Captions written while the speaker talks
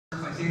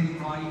say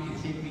anything wrong, you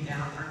can take me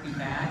down, hurt me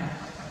bad.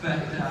 But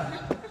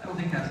I don't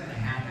think that's going to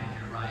happen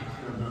here, right?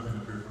 You have nothing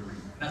to fear for me.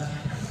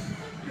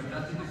 You have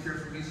nothing to fear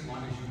for me as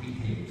long as you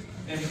behave.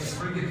 Anyway,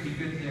 we're going to be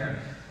good there.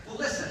 Well,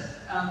 listen,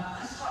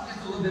 let's talk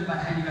just a little bit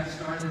about how you got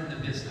started in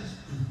the business.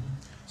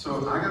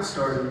 So I got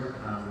started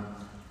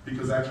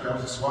because actually I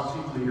was a SWAT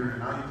team leader,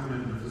 and I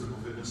implemented a physical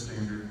fitness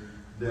standard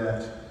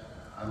that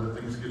I let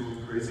things get a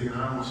little crazy, and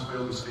I almost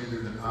failed the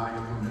standard that I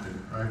implemented,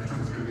 right? I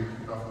was going to get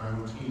kicked off my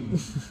own team.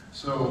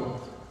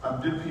 So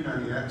I did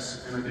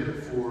P90X, and I did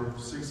it for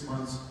 6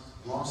 months,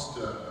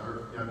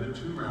 I did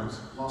 2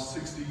 rounds, lost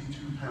 62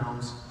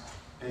 pounds,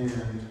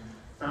 and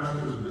found out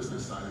there was a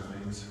business side of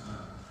things.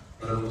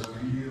 But I was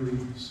really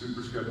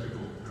super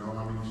skeptical. You know,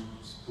 I mean,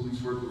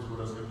 police work was what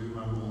I was going to do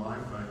my whole life.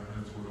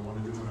 That's what I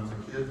wanted to do when I was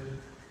a kid.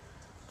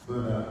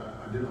 But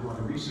I did a lot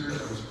of research.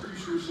 I was pretty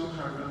sure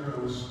somehow or another I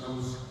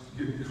was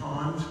getting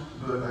conned,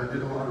 but I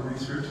did a lot of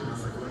research, and I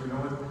was like, well, you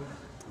know what?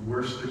 The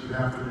worst that could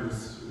happen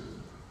is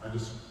I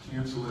just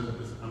cancel it.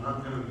 I'm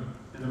not going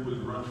to end up with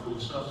a garage full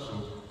of stuff,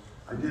 so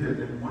I did it.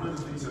 And one of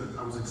the things that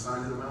I was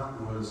excited about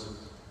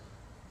was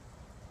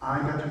I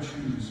got to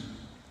choose,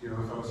 you know,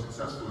 if I was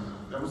successful or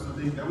not. That was the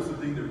thing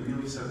that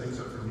really set things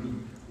up for me,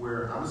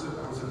 where I was at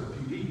the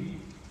PD,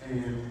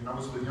 and I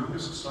was the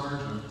youngest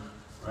sergeant,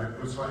 right?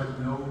 So I had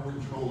no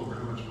control over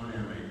how much money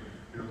I made.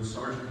 You know, the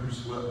sergeant who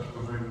slept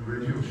behind the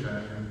Radio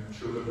Shack and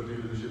showed up at the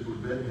end of the shift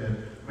with a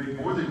bedhead made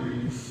more than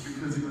me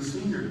because he was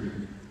senior to me.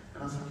 And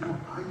I was like, you know,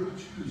 I get to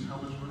choose how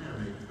much money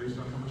I make based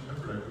on how much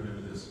effort I put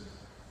into this.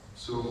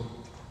 So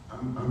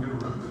I'm going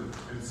to run with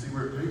it and see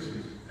where it takes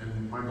me.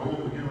 And my goal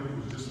to begin with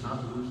was just not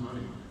to lose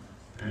money.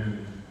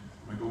 And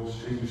my goals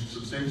changed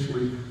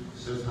substantially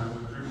as time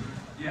went through.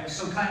 Yeah,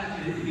 so kind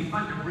of, it'd be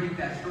fun to break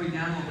that story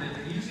down a little bit,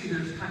 but usually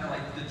there's kind of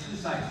like the 2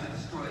 sides to the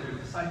story. There's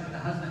the side that the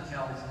husband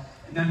tells,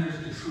 and then there's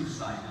the true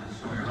side to the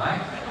story,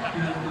 right?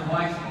 You know, the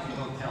wife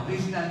will tell. At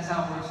least that's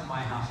how it works in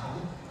my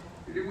household.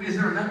 Is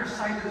there another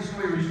side to the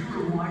story, or as you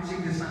were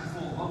watching this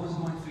unfold, what was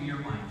going through your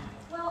mind?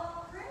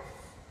 Well, Chris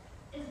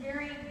is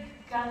very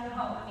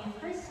gung-ho. I mean,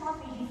 Chris tells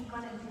me he's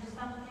going to do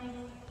something,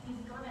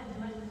 he's going to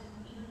do it,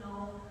 even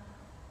though,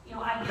 you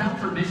know, without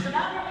permission?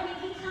 I mean,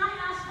 he kind of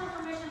asked for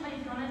permission, but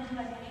he's going to do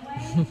it anyway.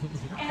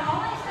 And all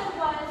I said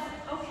was,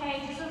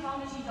 okay, just as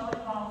long as you don't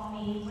involve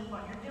me with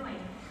what you're doing.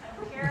 I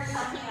don't care if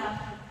I'm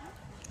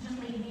just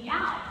leave me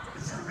out.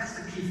 It's a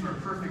recipe for a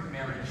perfect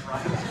marriage,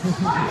 right?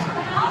 Right, but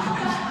I also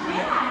got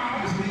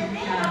mad. The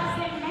thing about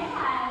getting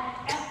mad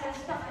at the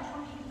stuff I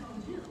told you he was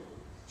going to do.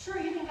 Sure,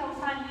 you can go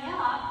sign me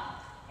up,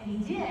 and he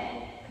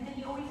did, but then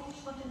he always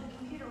just looked at the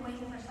computer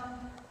waiting for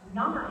some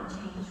number to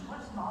change.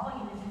 What's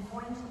volume? Is it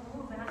 40 to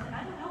move? And I said,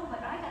 I don't know,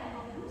 but I got to go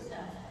do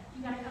stuff.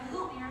 You got to come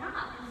help me or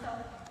not. And so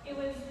it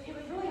was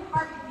really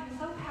hard because he was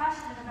so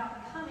passionate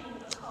about becoming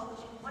a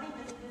coach and wanting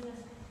this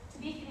business to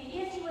be,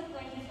 if he was,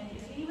 like you said,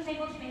 if he was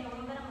able to make a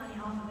little bit of money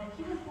off of it,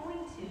 he was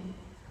going to.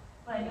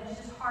 But it was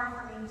just hard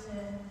for me to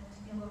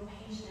be a little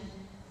patient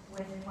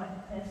with what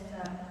this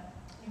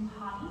new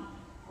hobby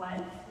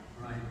was.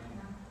 Right.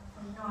 Yeah.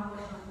 So no, I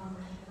wasn't on board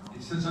with it at all.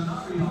 It says I'm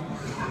not really on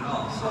board with it at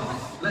all. So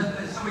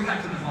we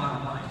got to the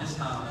bottom line, just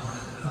not on board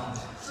with it at all.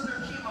 So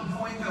there came a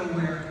point though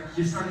where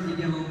you started to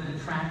get a little bit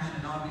of traction,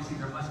 and obviously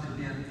there must have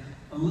been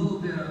a little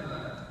bit of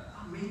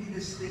maybe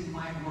this thing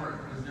might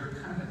work. Was there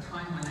kind of a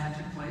time when that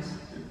took place?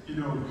 You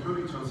know,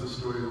 Cody tells this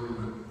story a little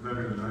bit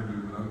better than I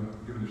do, but I'm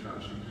giving a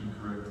shot. She can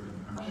correct me,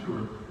 I'm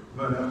sure.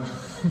 But,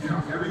 you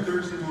know, every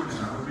Thursday morning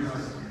I would be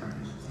like,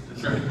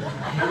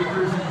 every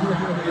Thursday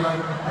morning I would be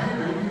like, hey,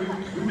 baby,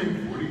 we made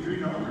 $43. You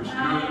know,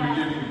 at the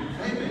beginning,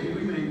 hey, baby,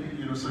 we made,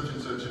 you know, such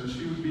and such, and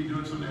she would be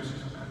doing something else.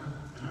 She's like,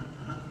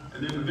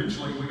 And then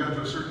eventually we got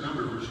to a certain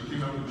number where she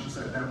came out and she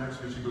sat down next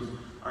to me and she goes,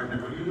 all right,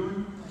 now what are you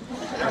doing?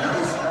 And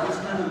that was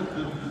kind of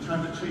the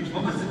time that changed.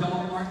 What was the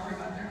dollar mark we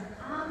got there?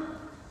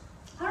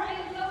 All right,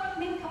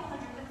 maybe a couple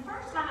hundred. But the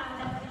first time I was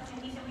at the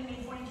kitchen, he said we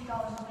made $42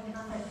 something, and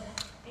I said,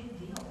 big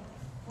deal,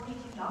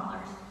 $42.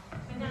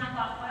 But then I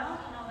thought, well,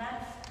 you know,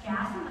 that's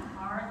gas in the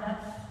car,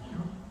 that's, you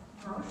know,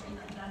 groceries,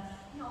 that's,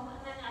 you know,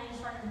 and then I just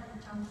started to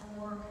come to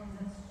work, and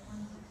that's,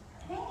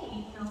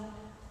 hey, you know,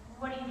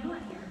 what are you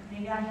doing here?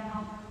 Maybe I can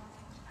help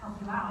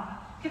you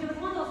out. Because it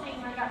was one of those things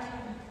where I got to,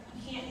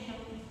 you can't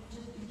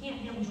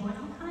join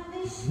them kind of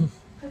thing.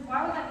 Because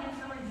why was I being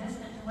so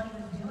resistant to what he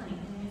was doing?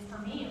 And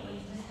for me, it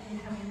was just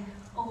becoming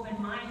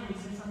open-minded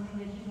to something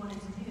that he wanted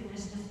to do.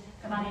 It's just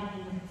because I didn't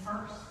do it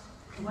first.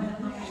 It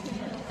wasn't my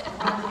idea.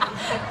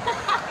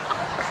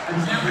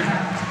 It's never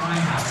happened to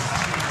my house.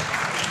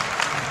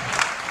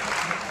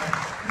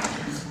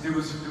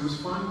 It was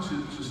fun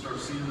to start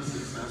seeing the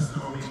success,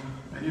 though. I mean,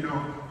 and you know,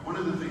 one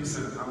of the things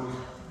that I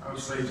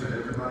would say to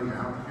everybody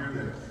out here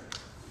that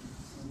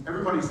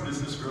everybody's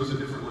business grows at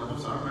different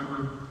levels. I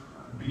remember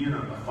being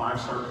a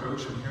 5-star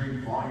coach and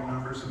hearing volume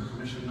numbers and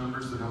commission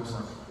numbers that I was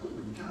like,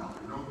 holy cow,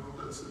 you know,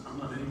 I'm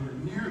not anywhere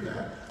near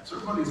that. So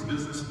everybody's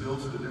business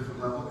builds at a different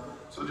level.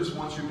 So I just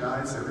want you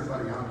guys,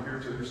 everybody out here,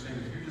 to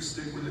understand, if you just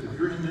stick with it, if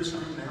you're in this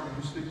room now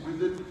and you stick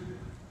with it,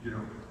 you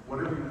know,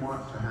 whatever you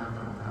want to happen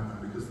will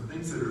happen, because the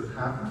things that have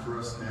happened for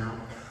us now,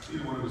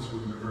 neither one of us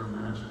would have ever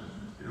imagined.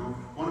 You know,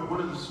 one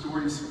of the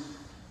stories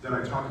that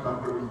I talk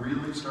about where we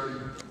really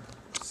started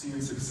seeing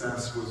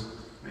success was,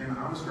 man,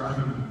 I was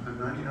driving a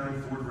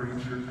 99 Ford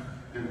Ranger,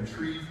 and a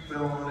tree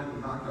fell on it and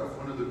knocked off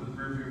one of the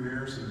rearview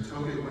mirrors, and the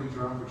tailgate wouldn't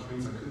drop, which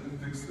means I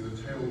couldn't fix the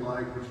tail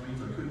light, which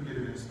means I couldn't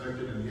get it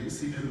inspected, and the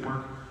AC didn't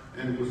work,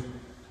 and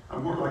I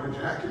wore it like a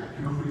jacket,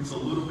 you know, it's a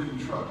little bitty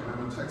truck, and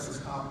I'm a Texas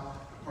cop,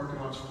 the parking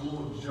lot's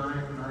full of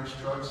giant, nice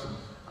trucks, and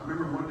I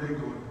remember one day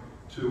going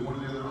to one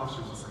of the other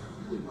officers, I was like, I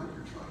really like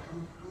your truck, how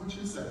much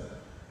is that?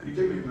 And he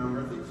gave me a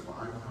number, I think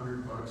 $500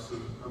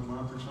 a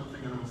month or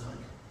something, and I was like,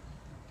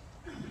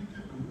 I make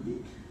that in a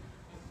week.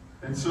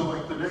 And so,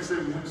 like, the next day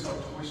we went and saw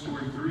Toy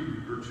Story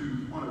 3, or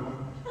 2, one of them,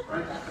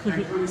 right?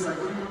 And he's like,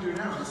 what do you want to do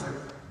now? I was like,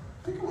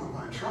 I think I want to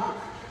buy a truck.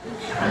 And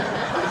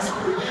that's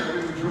what we did.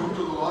 And we drove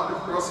to the lot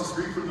across the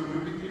street from the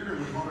movie theater,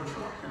 and we bought a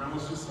truck. And I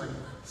was just like,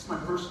 this is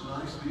my first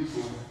nice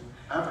vehicle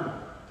ever.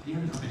 Did he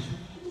have a donation?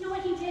 You know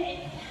what he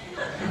did?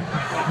 Here's the thing,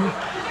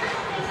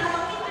 I've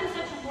always been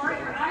such a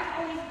warrior. I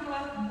always grew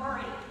up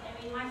worried. I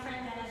mean, my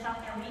friend Dennis out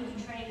there, we can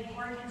trade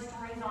origin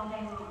stories all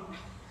day long.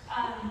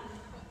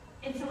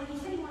 And so when he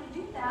said he wanted to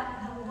do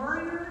that, the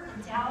worrier,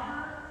 the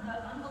doubter,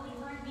 the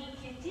unbeliever in me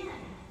kicked in.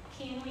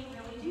 Can we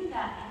really do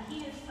that? And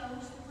he is so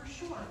super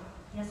sure.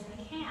 Yes, we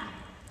can.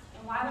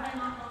 And why would I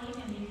not believe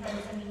him?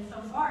 Because, I mean,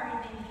 so far,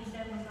 everything he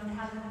said was going to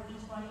happen with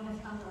each body has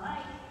come to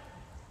light.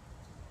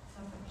 So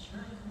I was like,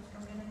 sure, let's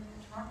go get a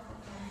truck.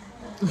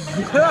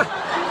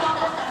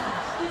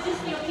 We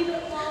just, you know, keep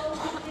it low,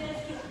 keep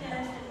this, keep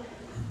this. And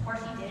of course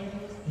he did.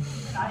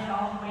 He got it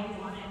all the way he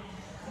wanted.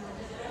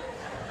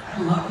 I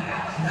love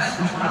that.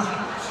 That's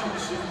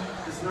awesome.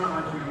 It's not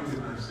like we don't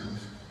get nice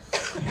things.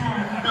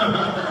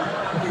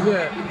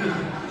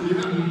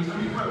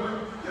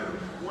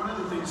 One of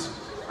the things,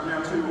 I mean,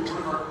 I'll tell you what,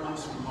 one of our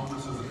closest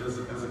moments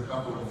as a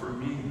couple, and for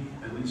me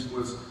at least,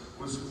 was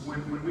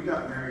when we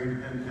got married,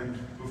 and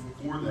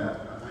before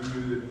that, I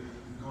knew that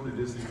going to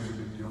Disney was a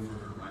big deal for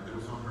her, right? That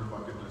was on her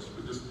bucket list,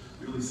 but just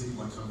really seemed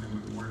like something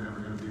that we weren't ever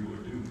going to be able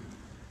to do.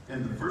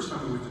 And the first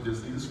time we went to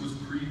Disney, this was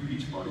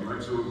pre-Beachbody,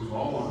 right? So it was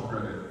all on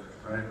credit,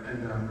 right?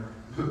 And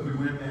but we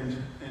went and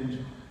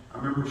I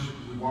remember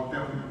we walked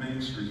out on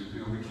Main Street. You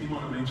know, we came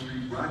on Main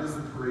Street right as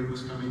the parade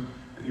was coming,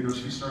 and you know,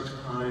 she starts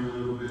crying a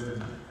little bit,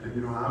 and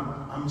you know,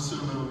 I'm a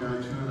sentimental guy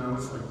too, and I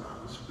was like,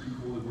 wow, it's pretty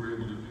cool that we're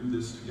able to do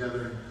this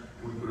together,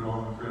 and we put it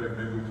all on credit.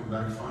 Maybe we come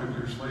back 5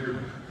 years later.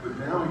 But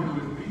now, you know,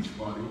 with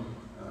Beachbody,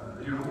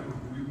 you know,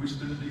 we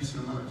spend a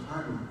decent amount of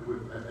time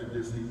at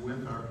Disney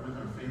with our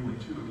family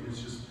too. I mean,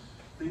 it's just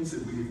things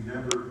that we had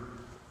never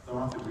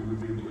thought that we would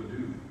be able to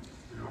do.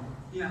 You know?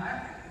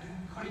 Yeah,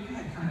 Cody, you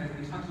had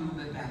we talked a little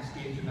bit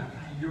backstage about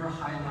your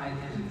highlight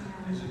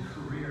as a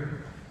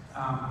career.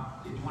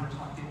 Did you want to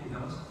talk to any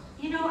of those?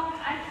 You know,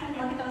 I can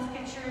look at those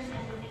pictures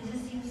and it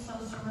just seems so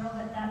surreal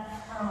that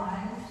that's our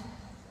lives.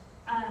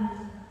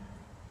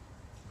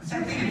 It's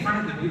everything in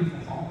front of the beautiful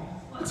home.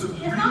 It's a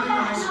really not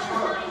that. nice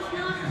truck. It's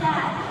not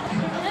that.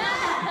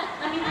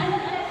 I mean, I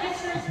look at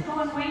pictures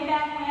going way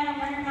back when. I'm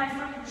wearing my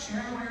freaking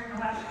shirt, I'm wearing a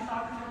Western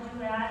soccer, don't do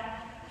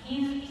that.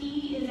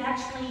 He is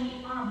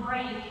actually on a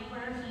break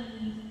where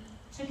he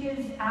took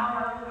his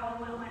hour,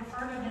 went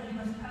further than he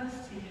was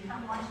supposed to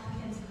come watch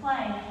the kids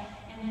play,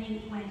 and then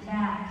he went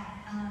back.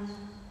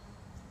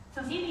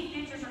 So see, these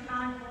pictures are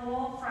kind of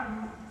cool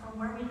from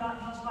where we thought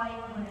Beachbody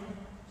would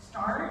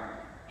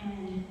start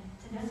and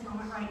to this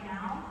moment right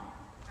now.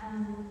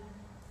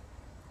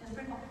 It's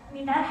pretty cool. I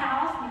mean, that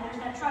house, I mean, there's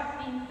that truck.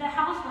 I mean, the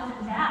house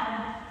wasn't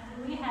bad.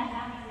 We had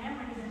happy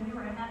memories and we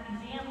were a happy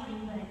family,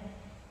 but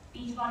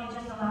Beachbody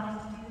just allowed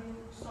us to do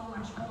so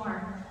much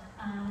more.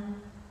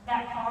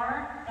 That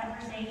car, that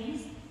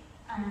Mercedes,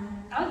 I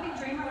was a big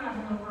dreamer when I was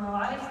a little girl.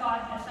 I always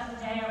thought that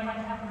someday I would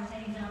like to have a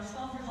Mercedes. And I was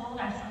 12 years old,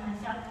 actually, when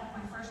I sat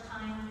my first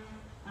time.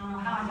 I don't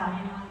know how I got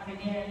in it, but I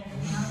did.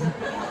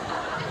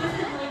 This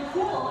is really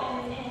cool,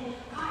 and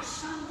gosh,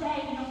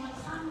 someday,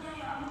 someday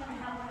I'm going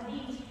to have one of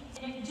these.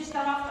 And it just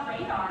got off the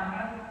radar.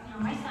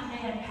 My someday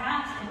had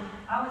passed, and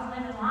I was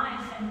living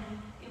life, and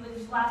it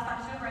was last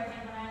October, I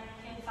think, when I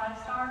hit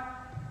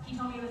 5-star. He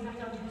told me he was going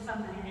to go do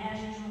something, and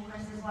as usual,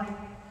 Chris is like,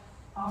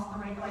 off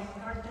the radar, like,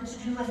 the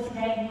to-do list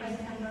today, and Chris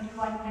is going to go do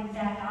like the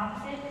exact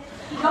opposite.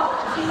 He goes,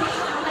 he leaves,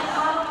 and I'm like,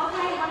 oh,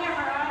 okay,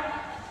 whatever.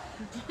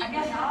 I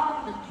guess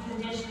I'll do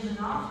the dishes and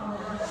I'll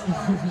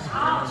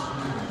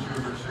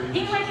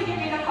he went to give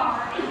me the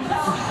car, and so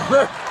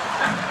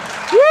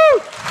Woo!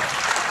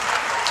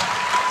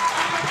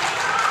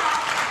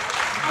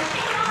 I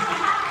came out of the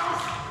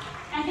house,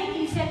 and I think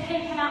he said,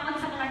 hey, come out, look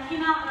something. I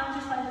came out, and I was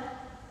just like,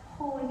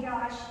 holy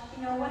gosh,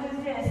 what is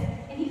this?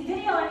 And he's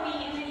videoing me,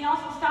 and then he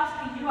also stops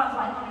me. I was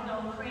like, I'm going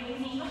to go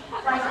crazy.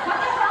 Like, what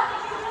the hell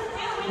did you just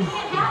do? We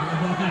can't have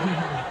it.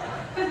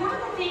 Because one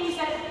of the things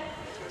that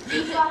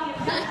Beachbody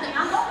has done to me,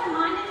 I'm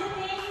open-minded to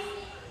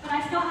things, but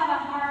I still have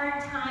a hard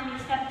time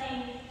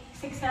accepting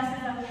success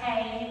is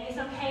okay. It's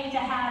okay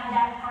to have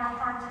that car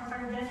parked in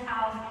front of this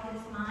house and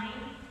it's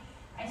mine.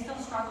 I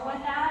still struggle with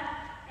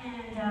that.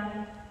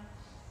 And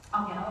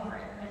I'll get over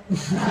it.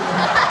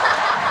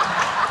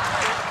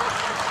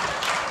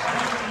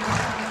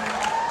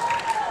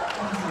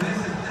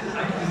 But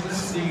I can just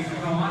listen to you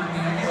go on. I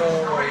mean, I guess the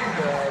story is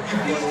if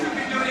these two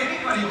can do it,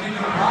 anybody can do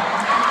it, right?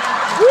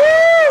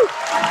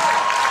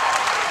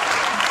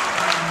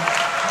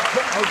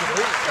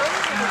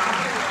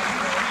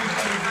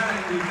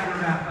 We've got to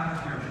wrap up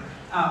here.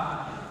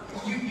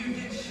 You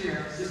did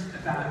share just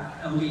about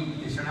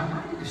elite this year, and I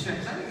wanted you to share,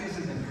 because I think this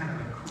is a kind of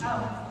a cool.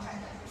 oh, okay.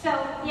 So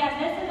yeah,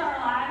 this is our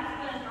lives,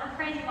 but our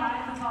crazy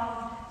lives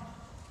involve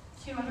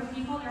two other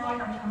people. They're like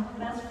our total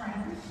best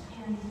friends,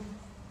 and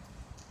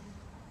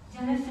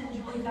Dennis and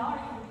Julie Feller.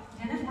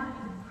 Dennis worked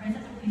with Chris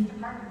at the police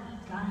department. He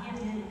got him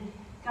in,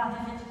 got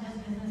them into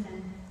this business,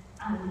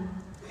 and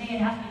they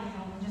had asked me, you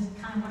know, just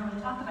kind of what I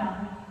would talk about.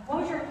 What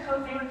was your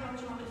favorite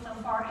coach moment so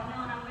far? And, you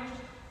know, and I wish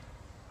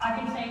I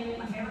could say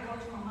my favorite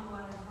coach moment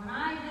was when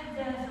I did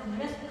this, or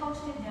this coach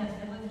did this.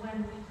 It was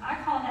when I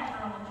called that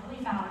girl,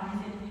 Julie Fowler, and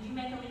I said, did you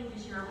make a leap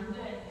this year? Are we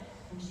good?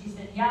 And she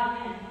said, yeah, I'm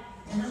in.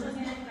 Dennis was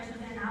in, Chris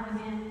was in, I was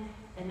in.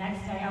 The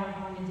next day I was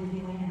going to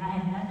Disneyland, and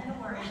I had nothing to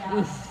worry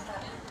about.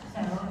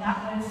 So that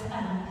was,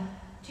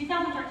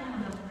 2013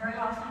 was a very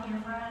awesome year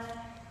for us,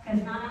 because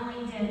not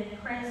only did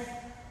Chris,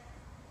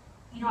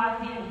 you know, I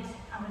was in it.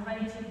 I was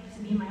ready to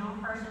be my own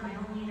person, my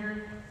own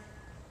leader,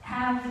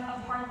 have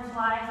a part of his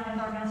life with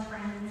our best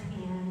friends,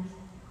 and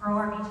grow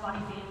our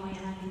Beachbody family,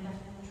 and I think that's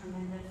been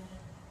tremendous.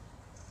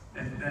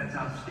 That's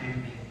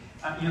outstanding.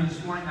 You know,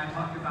 this morning I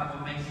talked about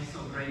what makes it so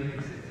great.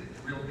 It's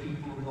real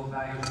people, real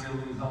values,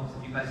 real results,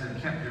 and you guys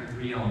have kept it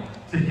real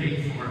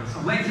today for us.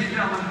 So ladies and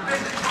gentlemen,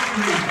 Chris and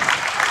Tony Reed.